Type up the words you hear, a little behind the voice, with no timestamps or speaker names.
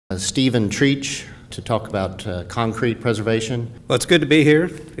Stephen Tritsch to talk about concrete preservation. Well, it's good to be here.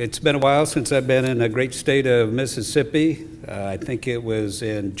 It's been a while since I've been in the great state of Mississippi. I think it was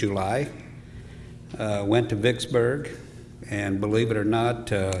in July. Went to Vicksburg, and believe it or not,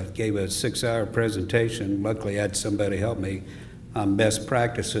 gave a 6-hour presentation. Luckily, I had somebody help me on best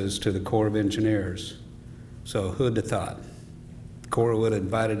practices to the Corps of Engineers. So who'd have thought? The Corps would have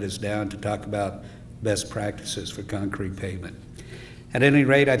invited us down to talk about best practices for concrete pavement. At any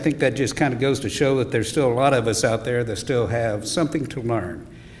rate, I think that just kind of goes to show that there's still a lot of us out there that still have something to learn.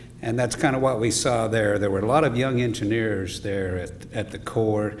 And that's kind of what we saw there. There were a lot of young engineers there at the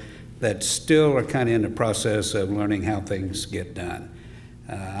Corps that still are kind of in the process of learning how things get done.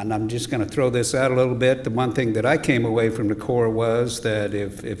 And I'm just going to throw this out a little bit. The one thing that I came away from the Corps was that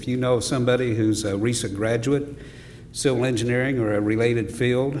if you know somebody who's a recent graduate, civil engineering or a related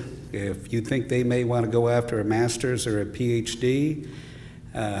field, if you think they may want to go after a master's or a PhD,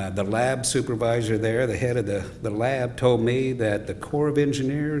 the lab supervisor there, the head of the lab, told me that the Corps of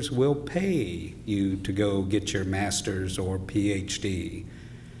Engineers will pay you to go get your master's or PhD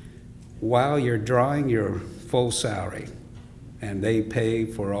while you're drawing your full salary, and they pay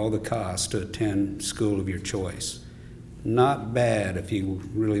for all the costs to attend school of your choice. Not bad if you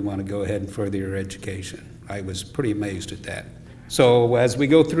really want to go ahead and further your education. I was pretty amazed at that. So as we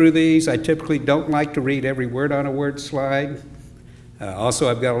go through these, I typically don't like to read every word on a word slide. Also,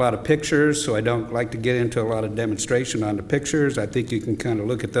 I've got a lot of pictures, so I don't like to get into a lot of demonstration on the pictures. I think you can kind of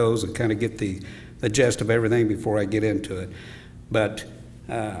look at those and kind of get the gist of everything before I get into it. But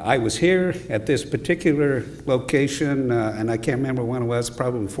I was here at this particular location, and I can't remember when it was,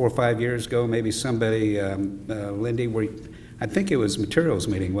 probably 4 or 5 years ago, maybe somebody, Lindy, I think it was materials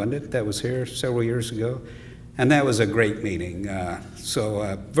meeting, wasn't it? That was here several years ago. And that was a great meeting.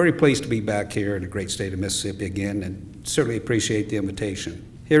 So very pleased to be back here in the great state of Mississippi again, and certainly appreciate the invitation.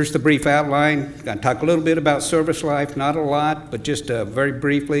 Here's the brief outline. I'm going to talk a little bit about service life, not a lot, but just very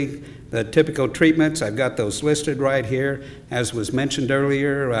briefly. The typical treatments, I've got those listed right here. As was mentioned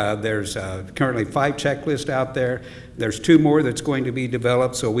earlier, there's currently 5 checklists out there. There's 2 more that's going to be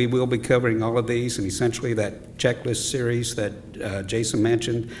developed, so we will be covering all of these, and essentially that checklist series that Jason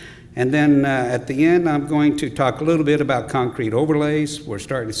mentioned. And then at the end, I'm going to talk a little bit about concrete overlays. We're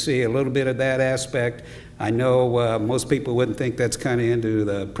starting to see a little bit of that aspect. I know most people wouldn't think that's kind of into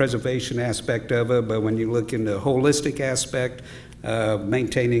the preservation aspect of it, but when you look into the holistic aspect,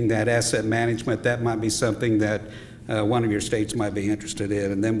 maintaining that asset management, that might be something that one of your states might be interested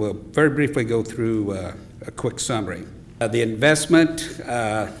in. And then we'll very briefly go through a quick summary. The investment,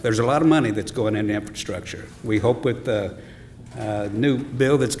 there's a lot of money that's going into infrastructure. We hope with the new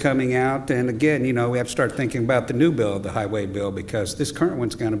bill that's coming out, and again, you know, we have to start thinking about the new bill, the highway bill, because this current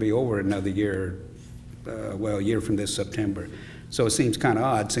one's going to be over another year, well, a year from this September. So it seems kind of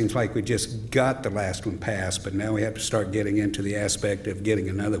odd. Seems like we just got the last one passed, but now we have to start getting into the aspect of getting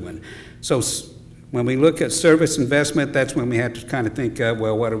another one. So when we look at service investment, that's when we have to kind of think of,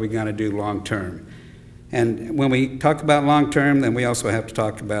 well, what are we going to do long term? And when we talk about long term, then we also have to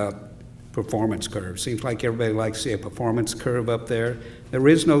talk about performance curve. Seems like everybody likes to see a performance curve up there. There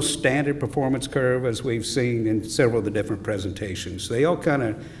is no standard performance curve, as we've seen in several of the different presentations. They all kind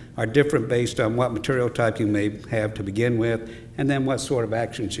of are different based on what material type you may have to begin with, and then what sort of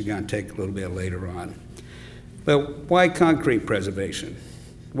actions you're going to take a little bit later on. But why concrete preservation?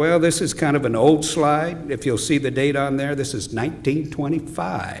 Well, this is kind of an old slide. If you'll see the date on there, this is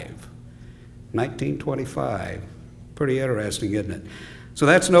 1925. 1925. Pretty interesting, isn't it? So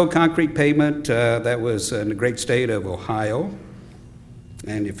that's no concrete pavement. That was in the great state of Ohio.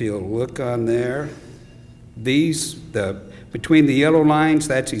 And if you'll look on there, between the yellow lines,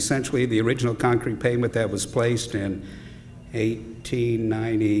 that's essentially the original concrete pavement that was placed in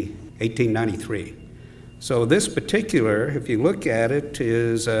 1893. So this particular, if you look at it,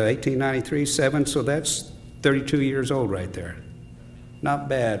 is 1893-7, so that's 32 years old right there. Not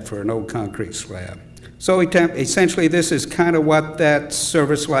bad for an old concrete slab. So essentially this is kind of what that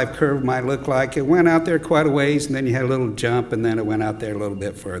service life curve might look like. It went out there quite a ways, and then you had a little jump, and then it went out there a little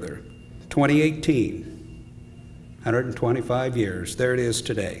bit further. 2018. 125 years. There it is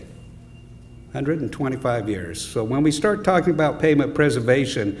today. 125 years. So when we start talking about pavement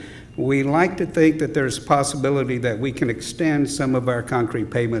preservation, we like to think that there's a possibility that we can extend some of our concrete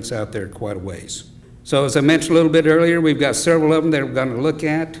pavements out there quite a ways. So as I mentioned a little bit earlier, we've got several of them that we're going to look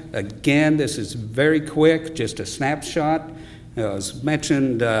at. Again, this is very quick, just a snapshot. It was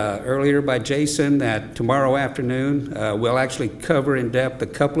mentioned earlier by Jason that tomorrow afternoon we'll actually cover in depth a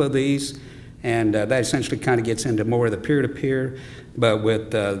couple of these. And that essentially kind of gets into more of the peer-to-peer. But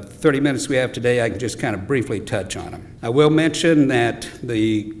with 30 minutes we have today, I can just kind of briefly touch on them. I will mention that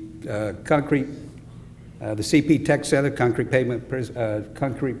the CPTech Center,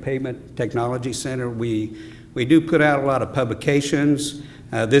 Concrete Pavement Technology Center, we do put out a lot of publications.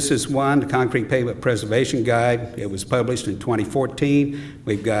 This is one, the Concrete Pavement Preservation Guide. It was published in 2014.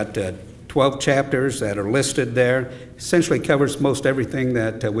 We've got 12 chapters that are listed there. Essentially covers most everything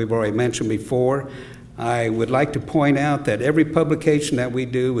that we've already mentioned before. I would like to point out that every publication that we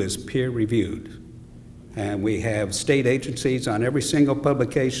do is peer-reviewed. And we have state agencies on every single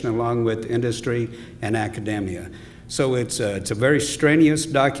publication along with industry and academia. So it's a very strenuous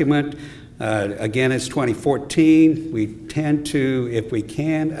document. Again, it's 2014. We tend to, if we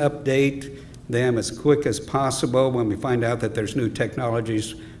can, update them as quick as possible when we find out that there's new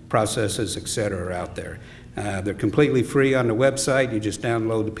technologies, processes, et cetera, out there. They're completely free on the website. You just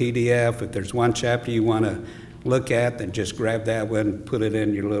download the PDF. If there's one chapter you want to look at, then just grab that one, put it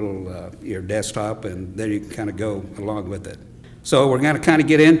in your little your desktop, and there you can kind of go along with it. So we're going to kind of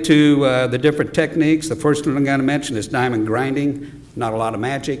get into the different techniques. The first one I'm going to mention is diamond grinding. Not a lot of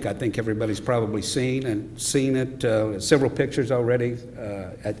magic. I think everybody's probably seen it, several pictures already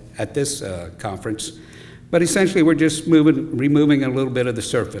at this conference. But essentially, we're just removing a little bit of the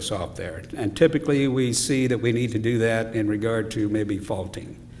surface off there. And typically, we see that we need to do that in regard to maybe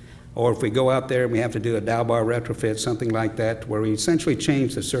faulting. Or if we go out there and we have to do a dowel bar retrofit, something like that, where we essentially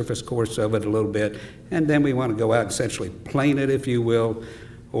change the surface course of it a little bit, and then we want to go out and essentially plane it, if you will,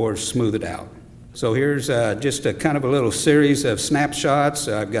 or smooth it out. So here's just a kind of a little series of snapshots.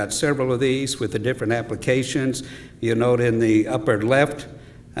 I've got several of these with the different applications. You'll note in the upper left,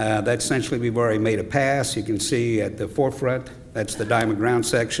 that essentially we've already made a pass. You can see at the forefront, that's the diamond ground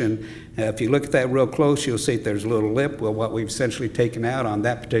section. If you look at that real close, you'll see there's a little lip. Well, what we've essentially taken out on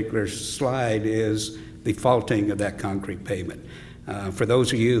that particular slide is the faulting of that concrete pavement. For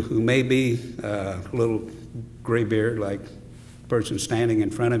those of you who may be a little gray beard, like the person standing in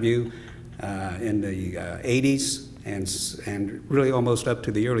front of you, in the 80s and really almost up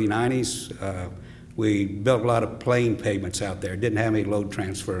to the early 90s, we built a lot of plain pavements out there. Didn't have any load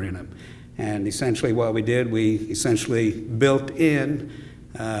transfer in them. And essentially what we did, we essentially built in,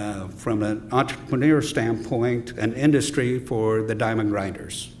 from an entrepreneur standpoint, an industry for the diamond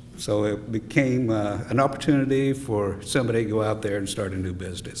grinders. So it became an opportunity for somebody to go out there and start a new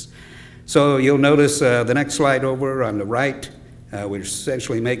business. So you'll notice the next slide over on the right, we're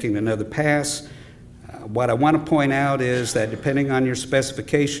essentially making another pass. What I want to point out is that depending on your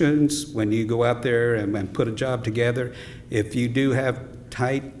specifications, when you go out there and put a job together, if you do have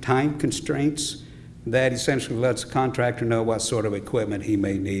tight time constraints, that essentially lets the contractor know what sort of equipment he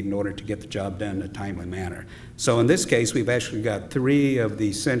may need in order to get the job done in a timely manner. So in this case, we've actually got 3 of the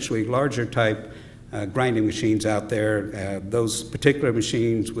essentially larger type grinding machines out there. Those particular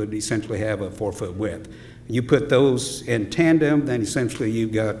machines would essentially have a 4-foot width. You put those in tandem, then essentially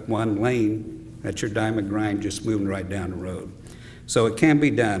you've got one lane at your diamond grind just moving right down the road. So it can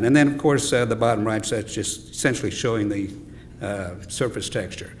be done. And then, of course, the bottom right, that's just essentially showing the surface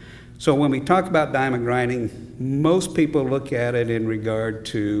texture. So when we talk about diamond grinding, most people look at it in regard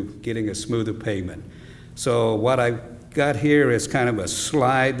to getting a smoother pavement. So what I've got here is kind of a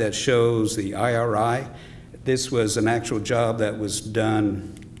slide that shows the IRI. This was an actual job that was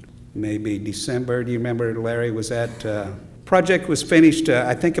done maybe December. Do you remember, Larry, was that? Project was finished,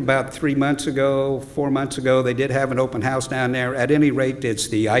 I think about 3 months ago, 4 months ago. They did have an open house down there. At any rate, it's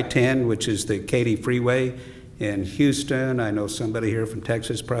the I-10, which is the Katy Freeway in Houston. I know somebody here from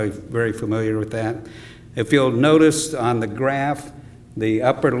Texas probably very familiar with that. If you'll notice on the graph, the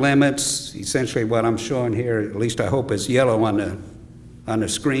upper limits, essentially what I'm showing here, at least I hope is yellow on the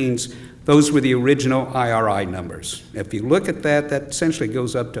screens, those were the original IRI numbers. If you look at that, that essentially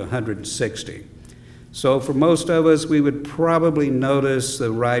goes up to 160. So for most of us, we would probably notice the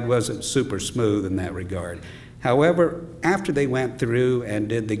ride wasn't super smooth in that regard. However, after they went through and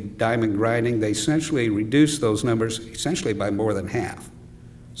did the diamond grinding, they essentially reduced those numbers essentially by more than half.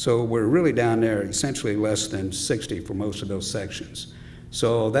 So we're really down there essentially less than 60 for most of those sections.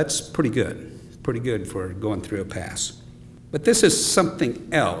 So that's pretty good for going through a pass. But this is something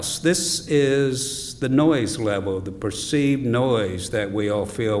else. This is the noise level, the perceived noise that we all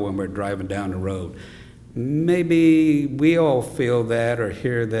feel when we're driving down the road. Maybe we all feel that or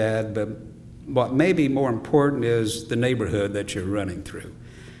hear that, but what may be more important is the neighborhood that you're running through.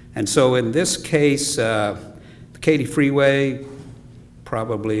 And so in this case, the Katy Freeway,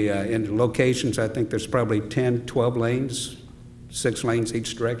 probably in locations, I think there's probably 10, 12 lanes, 6 lanes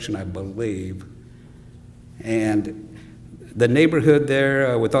each direction, I believe. And The neighborhood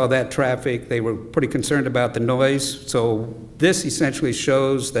there, with all that traffic, they were pretty concerned about the noise. So this essentially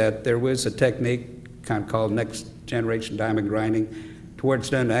shows that there was a technique kind of called next generation diamond grinding to where it's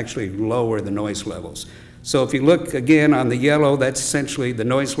done to actually lower the noise levels. So if you look again on the yellow, that's essentially the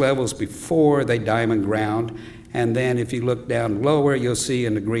noise levels before they diamond ground. And then if you look down lower, you'll see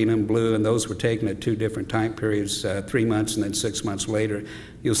in the green and blue, and those were taken at 2 different time periods, 3 months and then 6 months later,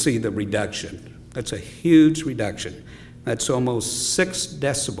 you'll see the reduction. That's a huge reduction. That's almost 6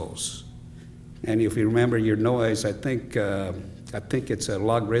 decibels. And if you remember your noise, I think it's a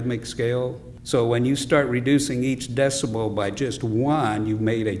logarithmic scale. So when you start reducing each decibel by just 1, you've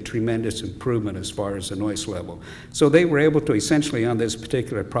made a tremendous improvement as far as the noise level. So they were able to essentially on this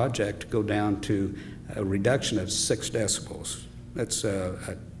particular project go down to a reduction of 6 decibels. That's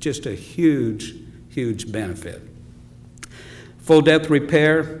just a huge, huge benefit. Full depth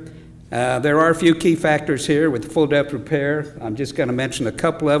repair. There are a few key factors here with full depth repair. I'm just going to mention a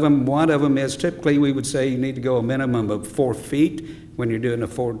couple of them. One of them is typically we would say you need to go a minimum of 4 feet when you're doing a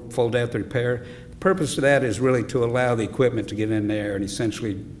full depth repair. The purpose of that is really to allow the equipment to get in there and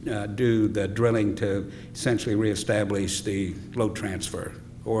essentially do the drilling to essentially reestablish the load transfer,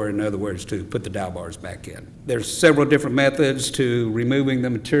 or in other words, to put the dowel bars back in. There's several different methods to removing the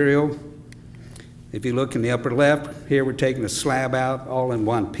material. If you look in the upper left, here we're taking a slab out all in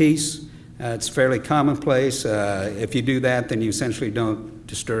one piece. It's fairly commonplace. If you do that, then you essentially don't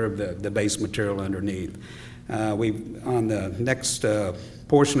disturb the base material underneath. On the next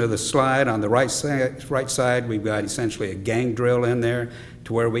portion of the slide, on the right side, we've got essentially a gang drill in there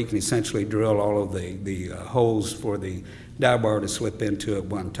to where we can essentially drill all of the holes for the dowel bar to slip into at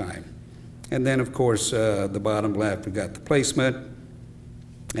one time. And then, of course, the bottom left, we've got the placement,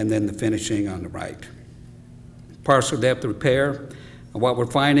 and then the finishing on the right. Partial depth repair. What we're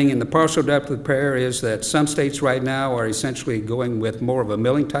finding in the partial depth repair is that some states right now are essentially going with more of a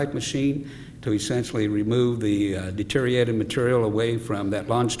milling type machine to essentially remove the deteriorated material away from that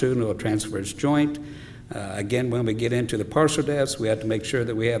longitudinal transverse joint. Again, when we get into the partial depths, we have to make sure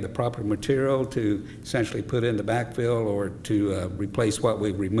that we have the proper material to essentially put in the backfill or to replace what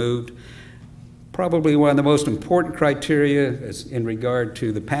we've removed. Probably one of the most important criteria in regard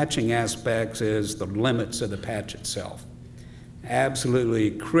to the patching aspects is the limits of the patch itself.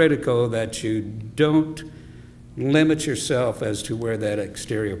 Absolutely critical that you don't limit yourself as to where that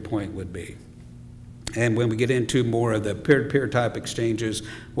exterior point would be. And when we get into more of the peer-to-peer type exchanges,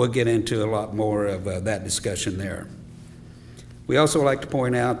 we'll get into a lot more of that discussion there. We also like to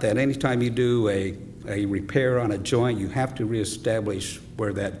point out that anytime you do a repair on a joint, you have to reestablish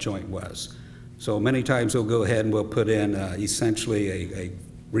where that joint was. So many times we'll go ahead and we'll put in essentially a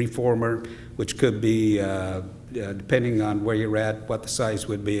reformer, which could be, depending on where you're at, what the size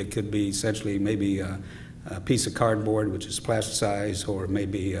would be, it could be essentially maybe a piece of cardboard, which is plasticized, or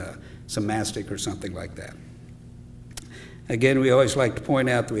maybe some mastic or something like that. Again, we always like to point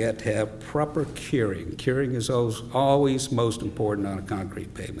out that we have to have proper curing. Curing is always most important on a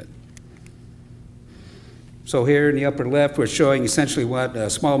concrete pavement. So here in the upper left, we're showing essentially what a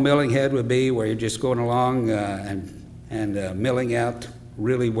small milling head would be, where you're just going along and milling out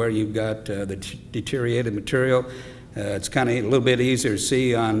really where you've got the deteriorated material. It's kind of a little bit easier to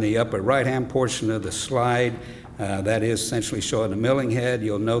see on the upper right-hand portion of the slide. That is essentially showing the milling head.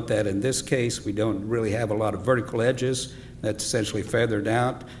 You'll note that in this case, we don't really have a lot of vertical edges. That's essentially feathered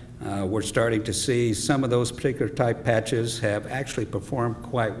out. We're starting to see some of those particular type patches have actually performed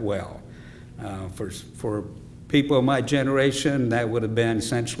quite well. For people of my generation, that would have been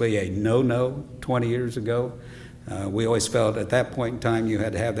essentially a no-no 20 years ago. We always felt at that point in time you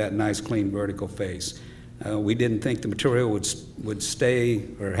had to have that nice, clean, vertical face. We didn't think the material would stay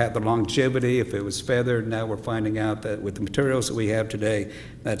or have the longevity if it was feathered. Now we're finding out that with the materials that we have today,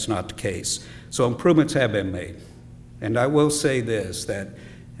 that's not the case. So improvements have been made. And I will say this, that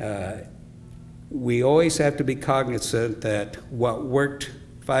we always have to be cognizant that what worked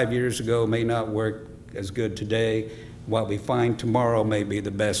 5 years ago may not work as good today. What we find tomorrow may be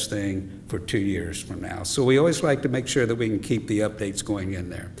the best thing for 2 years from now. So we always like to make sure that we can keep the updates going in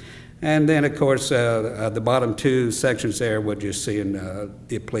there. And then, of course, the bottom 2 sections there, we're just seeing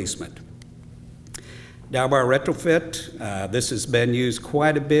the placement. Dowel bar retrofit. This has been used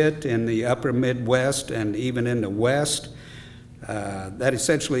quite a bit in the upper Midwest and even in the West. That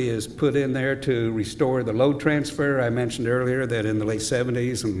essentially is put in there to restore the load transfer. I mentioned earlier that in the late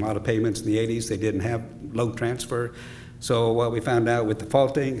 70s and a lot of pavements in the 80s, they didn't have load transfer. So what we found out with the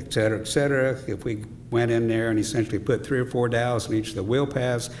faulting, et cetera, if we went in there and essentially put 3 or 4 dowels in each of the wheel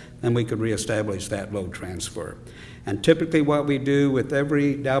paths, then we could reestablish that load transfer. And typically what we do with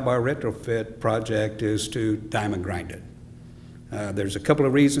every dowel bar retrofit project is to diamond grind it. There's a couple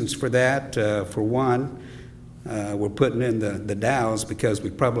of reasons for that. For one, we're putting in the dowels because we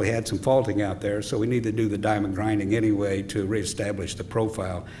probably had some faulting out there, so we need to do the diamond grinding anyway to reestablish the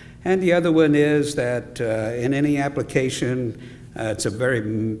profile. And the other one is that in any application, it's a very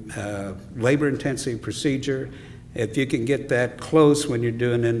labor-intensive procedure. If you can get that close when you're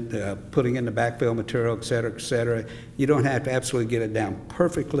doing it, putting in the backfill material, et cetera, you don't have to absolutely get it down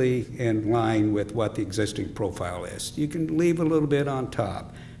perfectly in line with what the existing profile is. You can leave a little bit on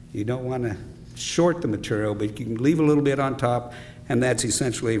top. You don't want to short the material, but you can leave a little bit on top, and that's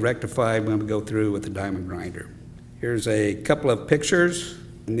essentially rectified when we go through with the diamond grinder. Here's a couple of pictures.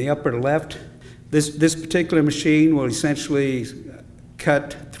 In the upper left, this particular machine will essentially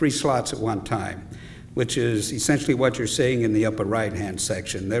cut 3 slots at one time, which is essentially what you're seeing in the upper right-hand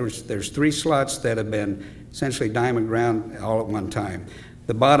section. There's 3 slots that have been essentially diamond ground all at one time.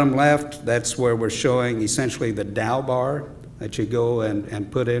 The bottom left, that's where we're showing essentially the dowel bar that you go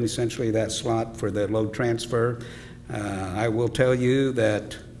and put in essentially that slot for the load transfer. I will tell you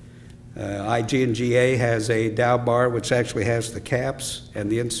that IG&GA has a dowel bar which actually has the caps and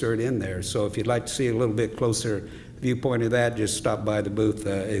the insert in there. So if you'd like to see a little bit closer viewpoint of that, just stop by the booth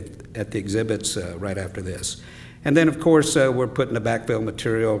at the exhibits right after this. And then, of course, we're putting the backfill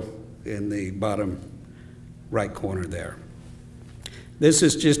material in the bottom right corner there. This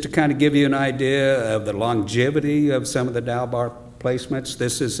is just to kind of give you an idea of the longevity of some of the dowel bar placements.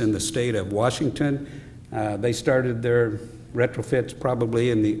 This is in the state of Washington. They started their retrofits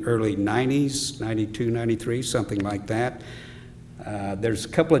probably in the early 90s, 92, 93, something like that. There's a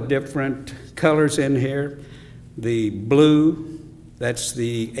couple of different colors in here. The blue, that's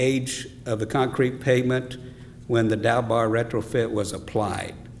the age of the concrete pavement when the dowel bar retrofit was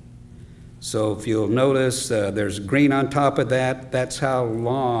applied. So if you'll notice, there's green on top of that. That's how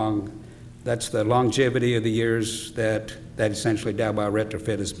long, that's the longevity of the years that essentially dowel bar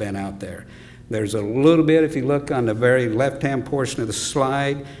retrofit has been out there. There's a little bit, if you look on the very left-hand portion of the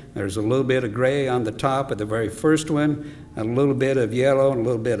slide, there's a little bit of gray on the top of the very first one, a little bit of yellow and a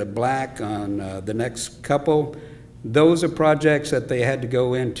little bit of black on the next couple. Those are projects that they had to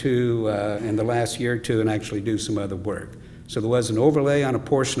go into in the last year or two and actually do some other work. So there was an overlay on a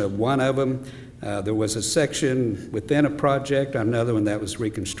portion of one of them. There was a section within a project on another one that was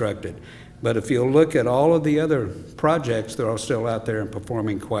reconstructed. But if you'll look at all of the other projects, they're all still out there and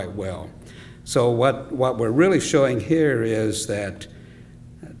performing quite well. So what we're really showing here is that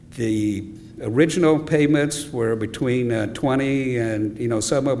the original pavements were between 20 and,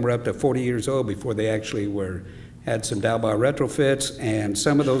 some of them were up to 40 years old before they actually had some dowel bar retrofits, and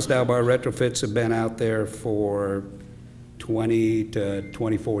some of those dowel bar retrofits have been out there for 20 to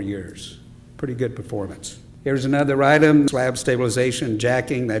 24 years. Pretty good performance. Here's another item, slab stabilization,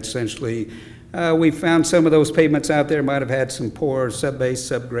 jacking. That's essentially, we found some of those pavements out there might have had some poor sub-base,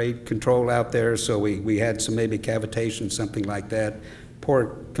 sub-grade control out there, so we had some maybe cavitation, something like that,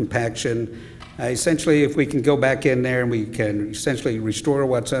 poor compaction. Essentially, if we can go back in there and we can essentially restore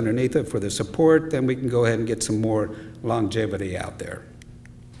what's underneath it for the support, then we can go ahead and get some more longevity out there.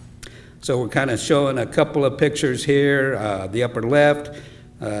 So we're kind of showing a couple of pictures here. The upper left,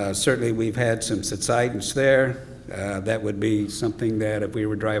 certainly we've had some subsidence there. That would be something that if we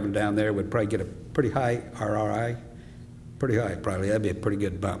were driving down there would probably get a pretty high RRI. Pretty high, probably. That'd be a pretty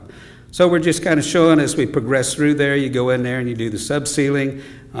good bump. So we're just kind of showing as we progress through there, you go in there and you do the subsealing.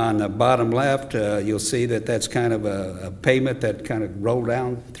 On the bottom left, you'll see that that's kind of a pavement that kind of rolled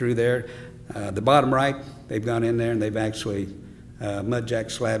down through there. The bottom right, they've gone in there and they've actually mud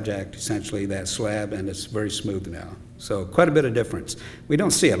jacked, slab jacked, essentially that slab, and it's very smooth now. So quite a bit of difference. We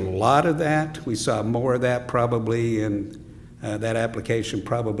don't see a lot of that. We saw more of that probably in that application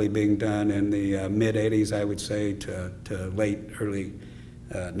probably being done in the mid-'80s, I would say, to late, early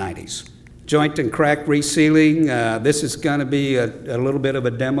 90s. Joint and crack resealing. This is going to be a little bit of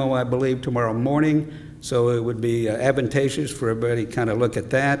a demo, I believe, tomorrow morning. So it would be advantageous for everybody to kind of look at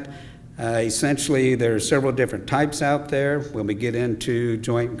that. Essentially, there are several different types out there. When we get into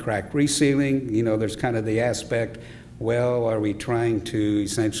joint and crack resealing, there's kind of the aspect, well, are we trying to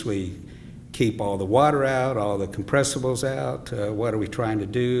essentially keep all the water out, all the compressibles out? What are we trying to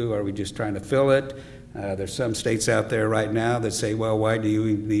do? Are we just trying to fill it? There's some states out there right now that say, well, why do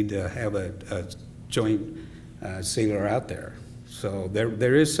you need to have a joint sealer out there? So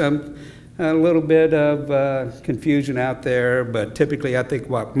there is a little bit of confusion out there, but typically I think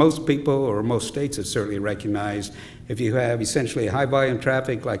what most people or most states have certainly recognized, if you have essentially high volume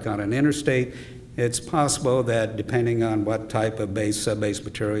traffic like on an interstate, it's possible that depending on what type of base, sub-base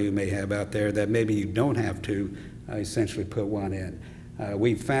material you may have out there, that maybe you don't have to essentially put one in.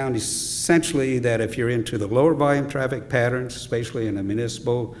 We've found essentially that if you're into the lower volume traffic patterns, especially in the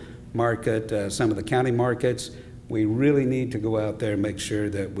municipal market, some of the county markets, we really need to go out there and make sure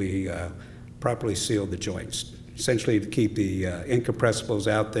that we properly seal the joints, essentially to keep the incompressibles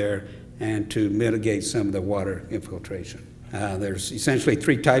out there and to mitigate some of the water infiltration. There's essentially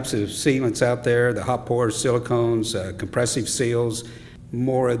three types of sealants out there: the hot pores, silicones, compressive seals.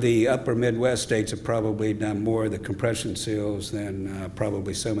 More of the upper Midwest states have probably done more of the compression seals than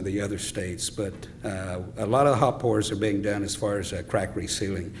probably some of the other states, but a lot of the hot pores are being done as far as crack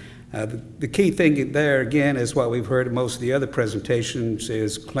resealing. The key thing there, again, is what we've heard in most of the other presentations,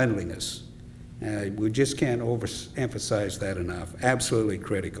 is cleanliness. We just can't overemphasize that enough. Absolutely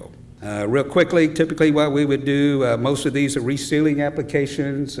critical. Real quickly, typically what we would do, most of these are resealing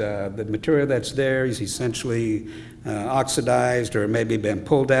applications. The material that's there is essentially oxidized or maybe been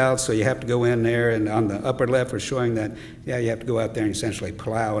pulled out, so you have to go in there, and on the upper left we're showing that, yeah, you have to go out there and essentially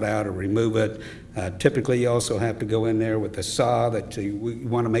plow it out or remove it. Typically you also have to go in there with a saw that you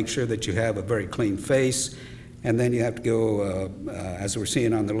want to make sure that you have a very clean face, and then you have to go, as we're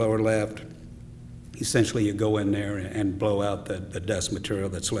seeing on the lower left, essentially you go in there and blow out the dust material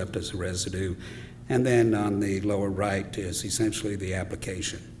that's left as a residue. And then on the lower right is essentially the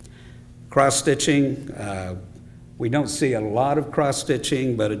application. Cross-stitching, we don't see a lot of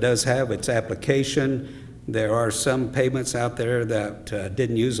cross-stitching, but it does have its application. There are some pavements out there that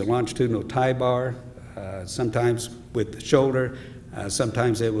didn't use a longitudinal tie bar, sometimes with the shoulder,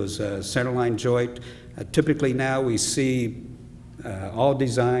 sometimes it was a centerline joint. Typically now we see all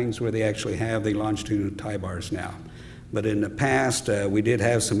designs where they actually have the longitudinal tie bars now. But in the past, we did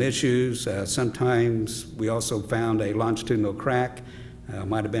have some issues. Sometimes we also found a longitudinal crack.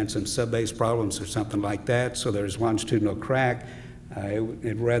 Might have been some subbase problems or something like that, so there's longitudinal crack.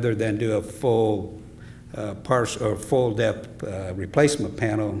 Rather than do a full partial or full depth replacement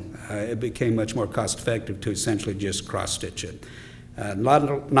panel, it became much more cost effective to essentially just cross stitch it. Not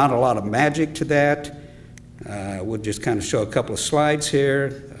a lot of magic to that. We'll just kind of show a couple of slides here.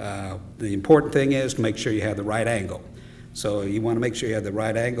 The important thing is to make sure you have the right angle. So you want to make sure you have the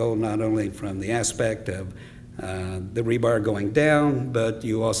right angle, not only from the aspect of the rebar going down, but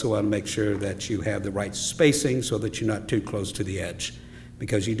you also want to make sure that you have the right spacing so that you're not too close to the edge,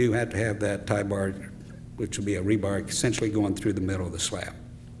 because you do have to have that tie bar, which will be a rebar, essentially going through the middle of the slab.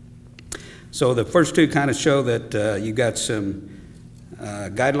 So the first two kind of show that you got some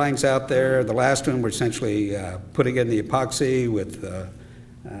guidelines out there. The last one, we're essentially putting in the epoxy with the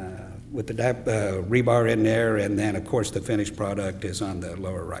rebar in there, and then of course the finished product is on the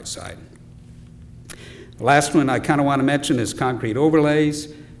lower right side. The last one I kind of want to mention is concrete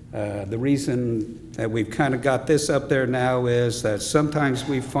overlays. The reason that we've kind of got this up there now is that sometimes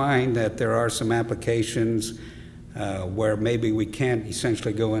we find that there are some applications where maybe we can't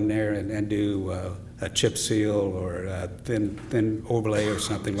essentially go in there and do a chip seal or a thin overlay or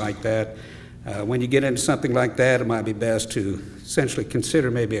something like that. When you get into something like that, it might be best to essentially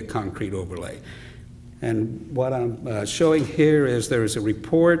consider maybe a concrete overlay. And what I'm showing here is there's a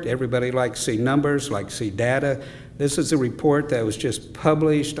report. Everybody likes to see numbers, likes to see data. This is a report that was just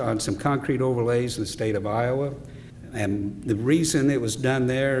published on some concrete overlays in the state of Iowa. And the reason it was done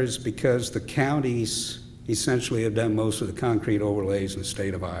there is because the counties essentially have done most of the concrete overlays in the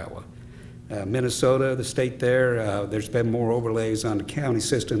state of Iowa. Minnesota, the state there, there's been more overlays on the county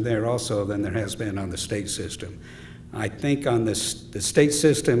system there also than there has been on the state system. I think on the state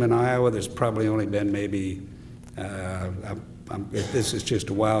system in Iowa, there's probably only been maybe, this is just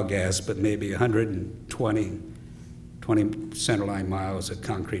a wild guess, but maybe 120 centerline miles of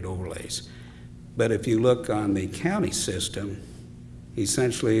concrete overlays. But if you look on the county system,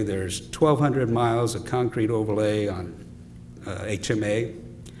 essentially there's 1,200 miles of concrete overlay on HMA,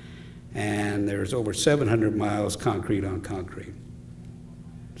 and there's over 700 miles concrete on concrete.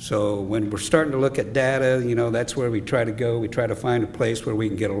 So when we're starting to look at data, you know, that's where we try to go. We try to find a place where we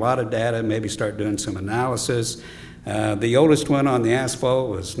can get a lot of data, maybe start doing some analysis. The oldest one on the asphalt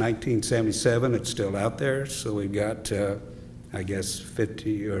was 1977. It's still out there. So we've got, I guess,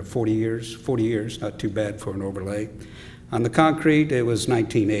 50 or 40 years, not too bad for an overlay. On the concrete, it was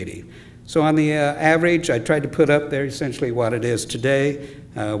 1980. So on the average, I tried to put up there essentially what it is today.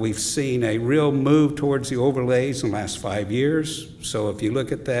 We've seen a real move towards the overlays in the last 5 years. So if you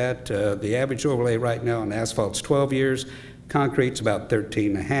look at that, the average overlay right now on asphalt's 12 years, concrete's about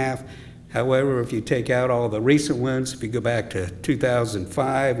 13 and a half. However, if you take out all the recent ones, if you go back to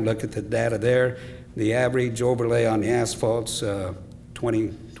 2005 and look at the data there, the average overlay on the asphalt's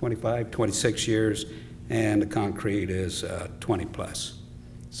 20, 25, 26 years, and the concrete is 20 plus.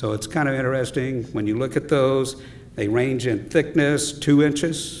 So it's kind of interesting when you look at those. They range in thickness, 2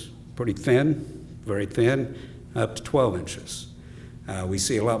 inches, pretty thin, very thin, up to 12 inches. We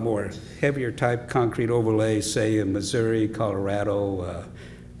see a lot more heavier type concrete overlays, say in Missouri, Colorado,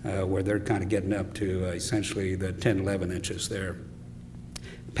 where they're kind of getting up to essentially the 10, 11 inches there.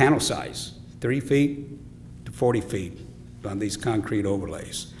 Panel size, 3 feet to 40 feet on these concrete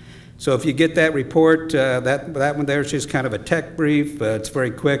overlays. So if you get that report, that one there is just kind of a tech brief. It's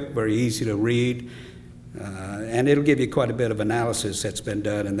very quick, very easy to read, and it'll give you quite a bit of analysis that's been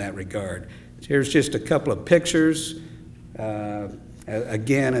done in that regard. Here's just a couple of pictures.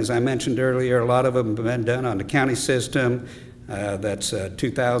 Again, as I mentioned earlier, a lot of them have been done on the county system. That's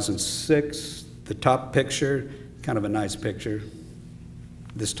 2006, the top picture, kind of a nice picture.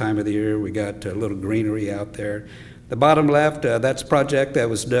 This time of the year, we got a little greenery out there. The bottom left, that's a project that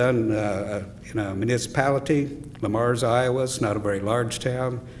was done in a municipality, Lamar's, Iowa. It's not a very large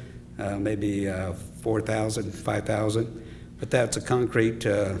town, maybe 4,000, 5,000. But that's a concrete,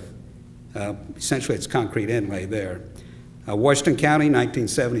 essentially it's concrete inlay there. Washington County,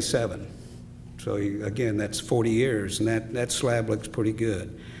 1977. So again, that's 40 years, and that slab looks pretty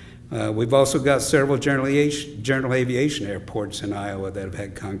good. We've also got several general aviation airports in Iowa that have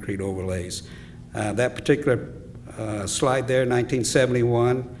had concrete overlays. That particular slide there,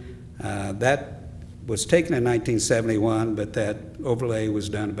 1971, that was taken in 1971, but that overlay was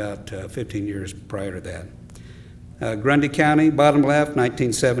done about 15 years prior to that. Grundy County, bottom left,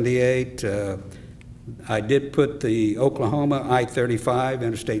 1978. I did put the Oklahoma I-35,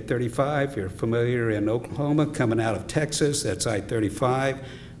 Interstate 35. If you're familiar in Oklahoma, coming out of Texas, that's I-35.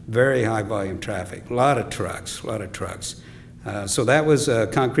 Very high volume traffic, a lot of trucks, so that was a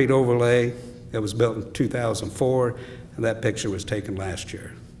concrete overlay that was built in 2004, and that picture was taken last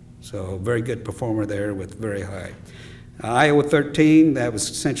year. So very good performer there with very high. Iowa 13, that was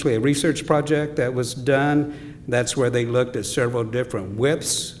essentially a research project that was done. That's where they looked at several different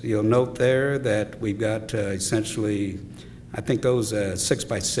widths. You'll note there that we've got essentially, I think those 6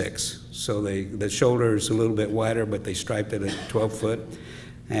 by 6. So the shoulder is a little bit wider, but they striped it at 12 foot.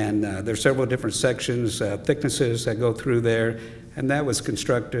 And there's several different sections, thicknesses that go through there. And that was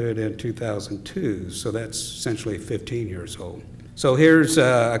constructed in 2002. So that's essentially 15 years old. So here's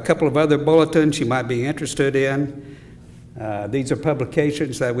a couple of other bulletins you might be interested in. These are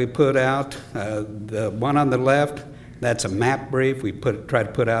publications that we put out. The one on the left, that's a map brief. We try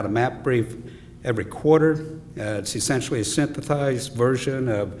to put out a map brief every quarter. It's essentially a synthesized version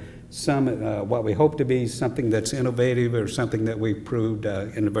of what we hope to be something that's innovative or something that we proved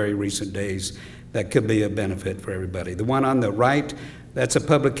in the very recent days that could be a benefit for everybody. The one on the right, that's a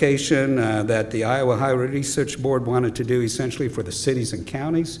publication that the Iowa Highway Research Board wanted to do essentially for the cities and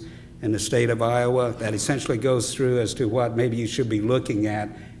counties in the state of Iowa. That essentially goes through as to what maybe you should be looking at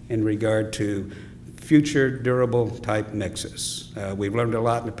in regard to future durable type mixes. We've learned a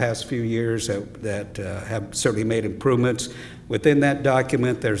lot in the past few years that have certainly made improvements. Within that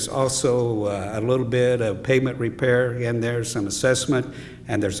document, there's also a little bit of pavement repair in there, some assessment,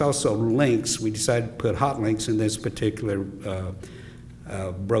 and there's also links. We decided to put hot links in this particular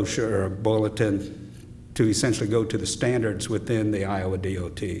brochure or bulletin to essentially go to the standards within the Iowa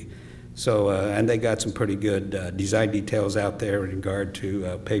DOT. So, and they got some pretty good design details out there in regard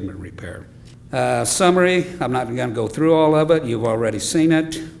to pavement repair. Summary, I'm not going to go through all of it. You've already seen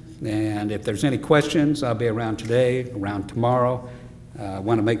it. And if there's any questions, I'll be around today, around tomorrow. I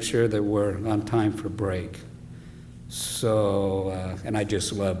want to make sure that we're on time for break. So, and I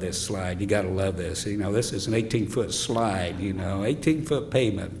just love this slide. You got to love this. You know, this is an 18-foot slide, 18-foot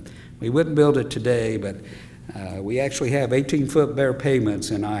pavement. We wouldn't build it today, but we actually have 18-foot bare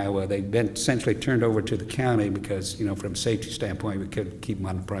pavements in Iowa. They've been essentially turned over to the county because, from a safety standpoint, we couldn't keep them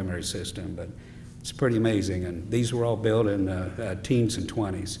on the primary system. But it's pretty amazing. And these were all built in teens and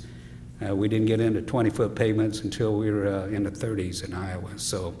 20s. We didn't get into 20-foot pavements until we were in the 30s in Iowa.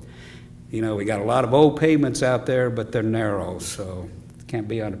 So, we got a lot of old pavements out there, but they're narrow, so can't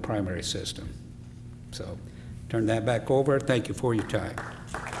be on the primary system. So, turn that back over. Thank you for your time.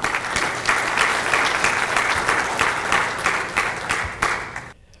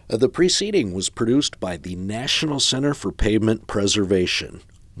 The preceding was produced by the National Center for Pavement Preservation.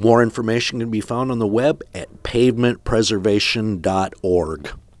 More information can be found on the web at pavementpreservation.org.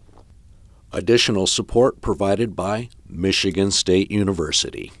 Additional support provided by Michigan State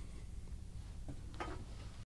University.